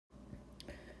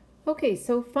Okay,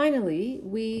 so finally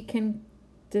we can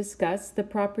discuss the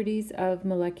properties of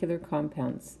molecular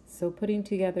compounds. So putting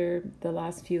together the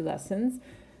last few lessons,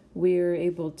 we're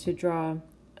able to draw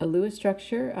a Lewis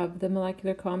structure of the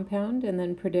molecular compound and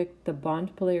then predict the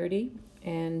bond polarity,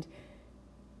 and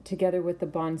together with the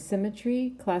bond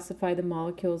symmetry, classify the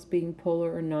molecules being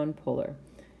polar or nonpolar.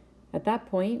 At that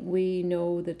point, we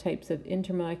know the types of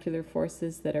intermolecular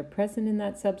forces that are present in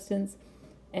that substance,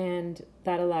 and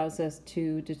that allows us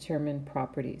to determine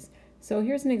properties. So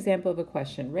here's an example of a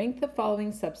question. Rank the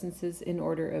following substances in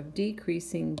order of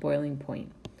decreasing boiling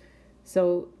point.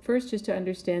 So first, just to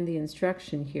understand the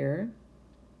instruction here,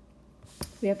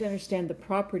 we have to understand the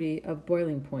property of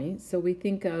boiling point. So we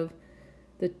think of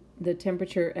the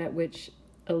temperature at which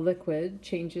a liquid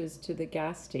changes to the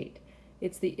gas state.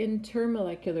 It's the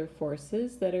intermolecular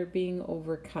forces that are being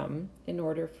overcome in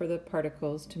order for the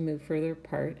particles to move further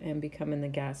apart and become in the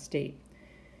gas state.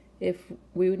 If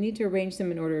we would need to arrange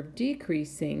them in order of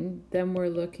decreasing, then we're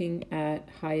looking at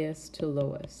highest to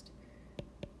lowest.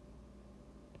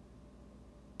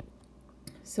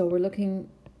 So we're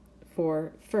looking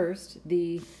for first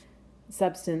the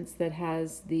substance that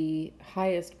has the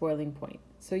highest boiling point.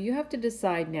 So you have to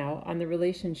decide now on the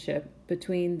relationship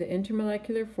between the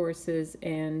intermolecular forces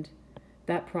and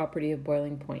that property of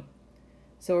boiling point.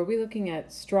 So are we looking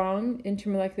at strong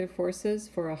intermolecular forces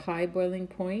for a high boiling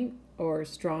point, or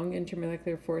strong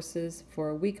intermolecular forces for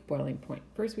a weak boiling point?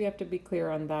 First, we have to be clear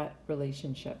on that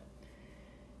relationship.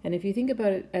 And if you think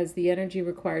about it as the energy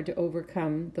required to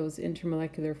overcome those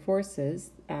intermolecular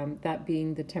forces, that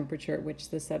being the temperature at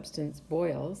which the substance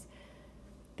boils,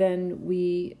 then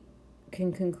we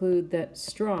can conclude that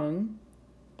strong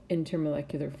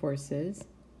intermolecular forces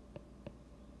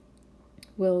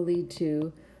will lead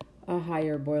to a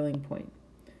higher boiling point.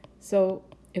 So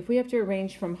if we have to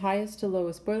arrange from highest to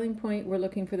lowest boiling point, we're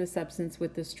looking for the substance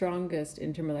with the strongest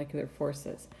intermolecular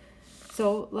forces.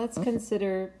 So let's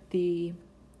consider the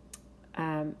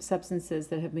substances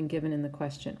that have been given in the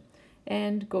question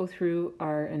and go through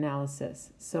our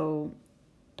analysis. So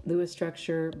Lewis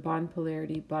structure, bond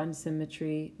polarity, bond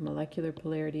symmetry, molecular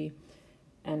polarity,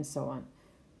 and so on.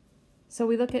 So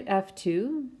we look at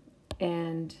F2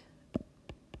 and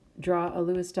draw a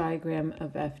Lewis diagram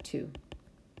of F2.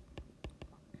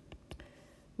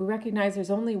 We recognize there's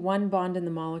only one bond in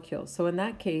the molecule. So in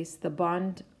that case, the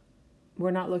bond, we're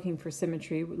not looking for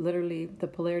symmetry. Literally, the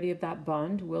polarity of that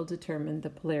bond will determine the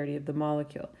polarity of the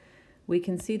molecule. We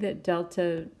can see that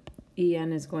delta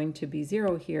En is going to be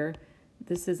 0 here.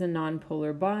 This is a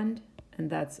nonpolar bond, and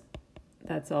that's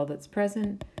all that's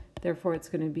present. Therefore, it's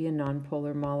going to be a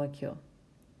nonpolar molecule.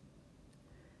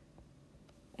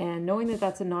 And knowing that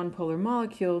that's a nonpolar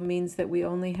molecule means that we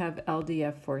only have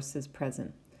LDF forces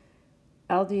present.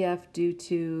 LDF due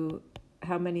to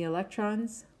how many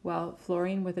electrons? Well,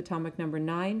 fluorine with atomic number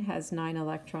 9 has 9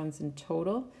 electrons in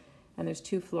total, and there's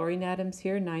 2 fluorine atoms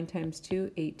here, 9 times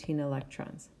 2, 18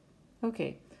 electrons.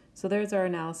 Okay, so there's our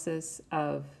analysis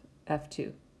of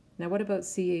F2. Now what about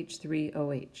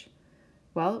CH3OH?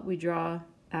 Well, we draw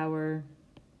our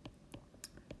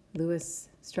Lewis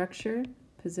structure,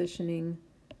 positioning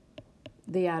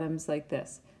the atoms like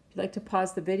this. If you'd like to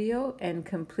pause the video and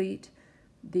complete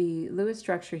the Lewis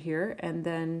structure here and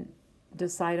then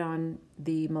decide on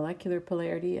the molecular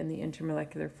polarity and the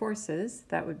intermolecular forces,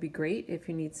 that would be great. If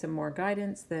you need some more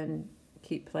guidance, then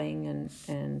keep playing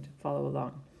and follow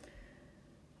along.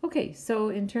 Okay, so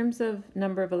in terms of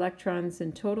number of electrons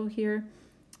in total here,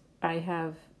 I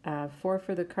have 4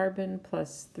 for the carbon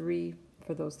plus 3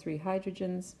 for those 3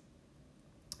 hydrogens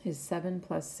is 7,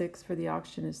 plus 6 for the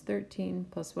oxygen is 13,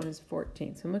 plus 1 is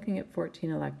 14. So I'm looking at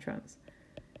 14 electrons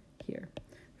here.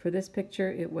 For this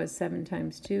picture, it was 7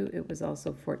 times 2. It was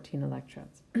also 14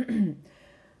 electrons.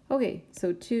 Okay,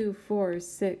 so 2, 4,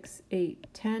 6, 8,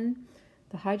 10.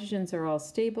 The hydrogens are all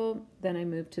stable. Then I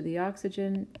move to the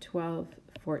oxygen, 12,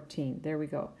 14. There we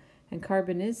go. And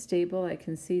carbon is stable. I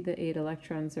can see the 8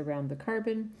 electrons around the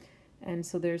carbon. And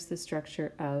so there's the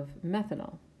structure of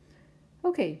methanol.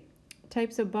 Okay,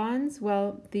 types of bonds.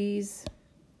 Well, these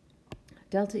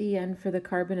delta En for the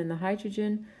carbon and the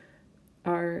hydrogen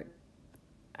are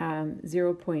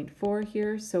 0.4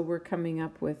 here, so we're coming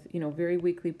up with, very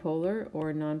weakly polar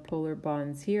or nonpolar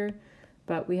bonds here,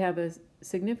 but we have a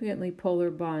significantly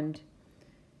polar bond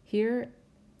here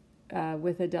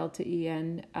with a delta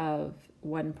En of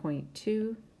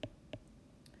 1.2,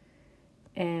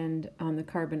 and on the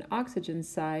carbon-oxygen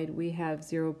side we have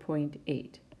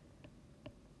 0.8.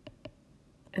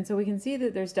 And so we can see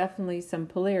that there's definitely some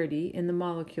polarity in the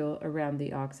molecule around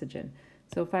the oxygen.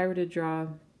 So if I were to draw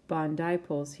bond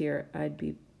dipoles here, I'd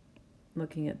be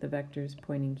looking at the vectors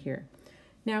pointing here.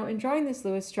 Now, in drawing this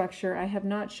Lewis structure, I have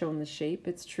not shown the shape.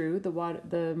 It's true,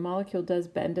 the molecule does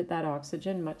bend at that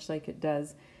oxygen, much like it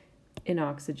does in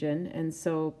oxygen, and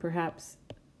so perhaps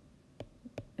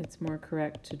it's more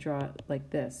correct to draw it like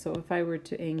this. So if I were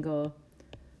to angle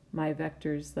my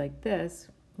vectors like this,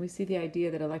 we see the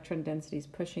idea that electron density is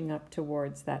pushing up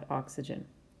towards that oxygen.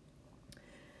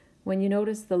 When you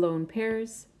notice the lone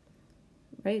pairs,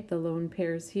 right, the lone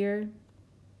pairs here,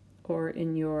 or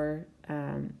in your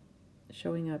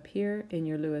showing up here in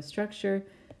your Lewis structure,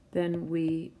 then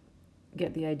we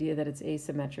get the idea that it's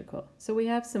asymmetrical. So we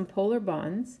have some polar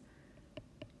bonds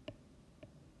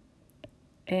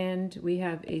and we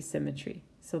have asymmetry.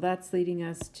 So that's leading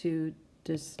us to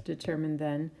just determine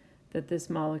then that this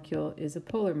molecule is a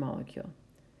polar molecule,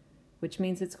 which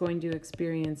means it's going to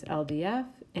experience LDF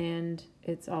and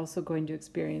it's also going to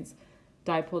experience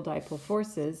dipole-dipole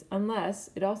forces unless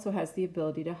it also has the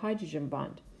ability to hydrogen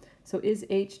bond. So is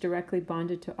H directly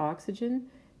bonded to oxygen?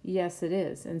 Yes, it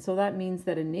is. And so that means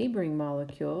that a neighboring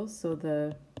molecule,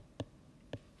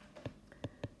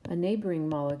 a neighboring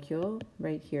molecule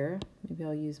right here, maybe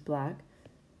I'll use black,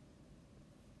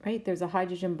 right? There's a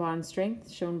hydrogen bond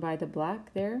strength shown by the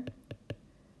black there.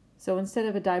 So instead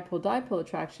of a dipole-dipole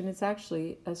attraction, it's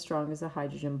actually as strong as a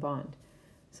hydrogen bond.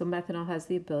 So methanol has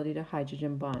the ability to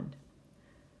hydrogen bond.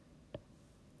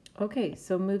 Okay,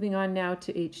 so moving on now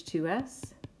to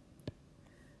H2S.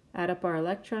 Add up our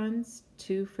electrons,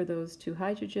 2 for those 2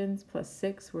 hydrogens, plus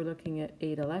 6, we're looking at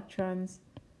 8 electrons.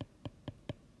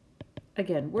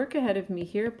 Again, work ahead of me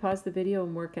here, pause the video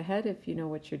and work ahead if you know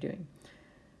what you're doing.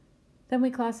 Then we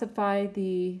classify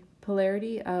the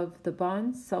polarity of the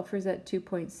bonds. Sulfur's at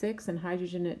 2.6 and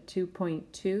hydrogen at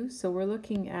 2.2, so we're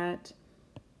looking at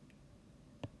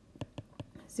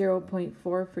 0.4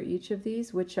 for each of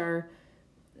these, which are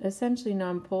essentially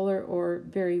nonpolar or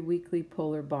very weakly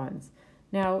polar bonds.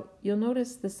 Now, you'll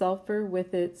notice the sulfur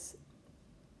with its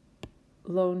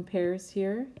lone pairs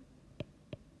here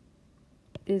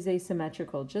is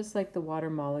asymmetrical, just like the water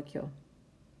molecule.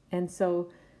 And so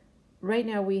right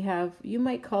now we have, you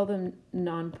might call them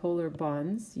nonpolar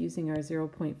bonds using our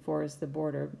 0.4 as the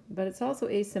border, but it's also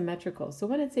asymmetrical. So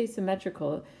when it's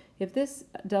asymmetrical, if this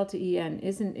delta En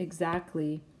isn't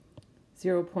exactly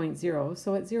 0.0,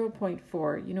 so at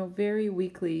 0.4, you know, very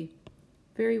weakly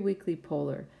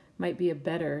polar might be a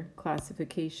better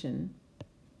classification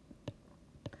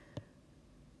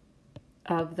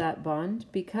of that bond.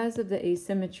 Because of the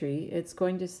asymmetry, it's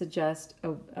going to suggest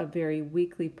a very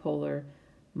weakly polar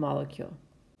molecule.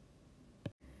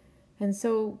 And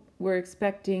so we're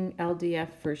expecting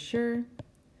LDF for sure,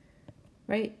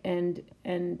 right? And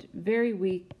very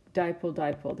weak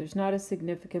dipole-dipole. There's not a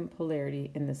significant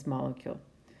polarity in this molecule.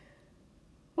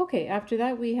 Okay, after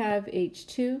that we have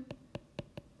H2.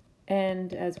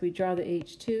 And as we draw the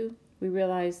H2, we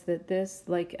realize that this,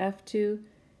 like F2,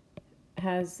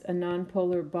 has a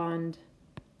nonpolar bond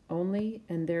only,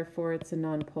 and therefore it's a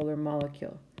nonpolar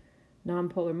molecule.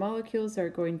 Nonpolar molecules are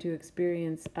going to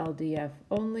experience LDF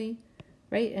only,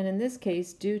 right? And in this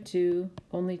case, due to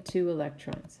only 2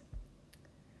 electrons.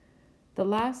 The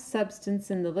last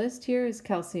substance in the list here is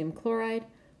calcium chloride.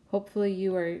 Hopefully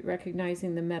you are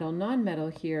recognizing the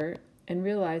metal-nonmetal here and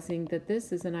realizing that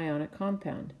this is an ionic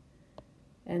compound.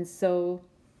 And so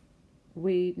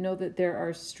we know that there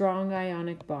are strong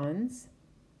ionic bonds,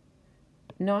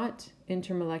 not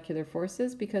intermolecular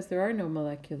forces, because there are no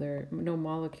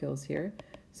molecules here.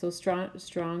 So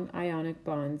strong ionic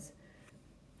bonds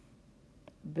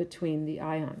between the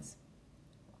ions.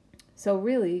 So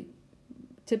really,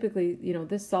 typically, you know,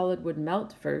 this solid would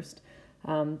melt first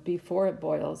before it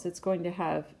boils. It's going to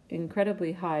have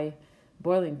incredibly high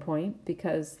boiling point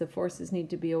because the forces need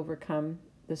to be overcome,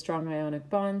 the strong ionic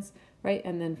bonds, right,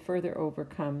 and then further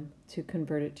overcome to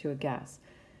convert it to a gas.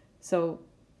 So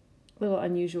a little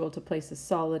unusual to place a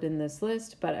solid in this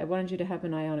list, but I wanted you to have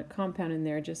an ionic compound in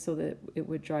there just so that it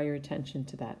would draw your attention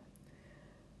to that.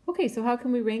 Okay, so how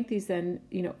can we rank these then,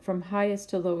 you know, from highest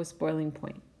to lowest boiling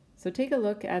point? So take a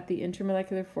look at the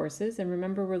intermolecular forces, and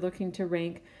remember we're looking to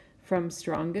rank from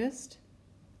strongest,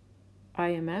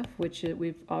 IMF, which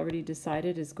we've already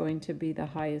decided is going to be the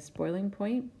highest boiling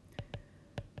point.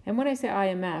 And when I say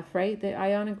IMF, right, the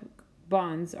ionic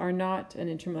bonds are not an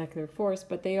intermolecular force,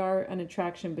 but they are an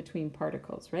attraction between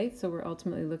particles, right? So we're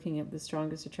ultimately looking at the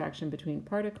strongest attraction between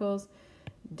particles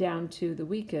down to the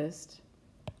weakest,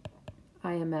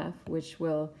 IMF, which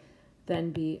will then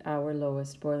be our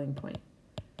lowest boiling point.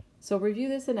 So review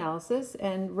this analysis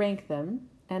and rank them,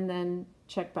 and then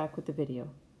check back with the video.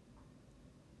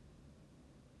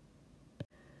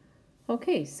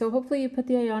 Okay, so hopefully you put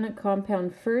the ionic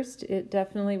compound first. It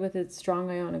definitely, with its strong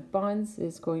ionic bonds,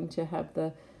 is going to have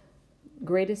the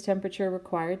greatest temperature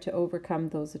required to overcome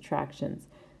those attractions.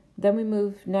 Then we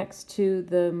move next to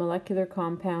the molecular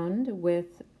compound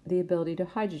with the ability to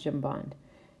hydrogen bond,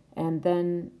 and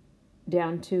then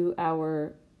down to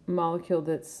our molecule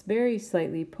that's very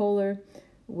slightly polar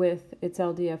with its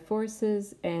LDF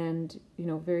forces and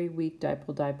very weak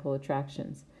dipole-dipole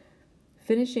attractions.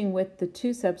 Finishing with the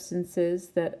two substances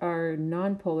that are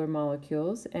nonpolar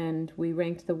molecules, and we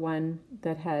ranked the one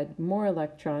that had more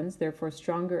electrons, therefore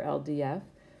stronger LDF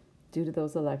due to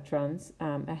those electrons,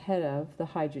 ahead of the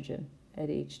hydrogen at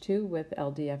H2 with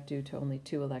LDF due to only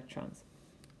 2 electrons.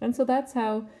 And so that's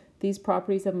how these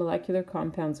properties of molecular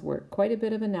compounds work. Quite a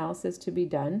bit of analysis to be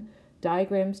done,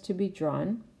 diagrams to be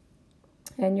drawn,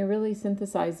 and you're really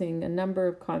synthesizing a number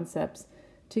of concepts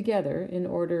together in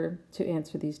order to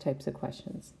answer these types of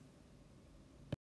questions.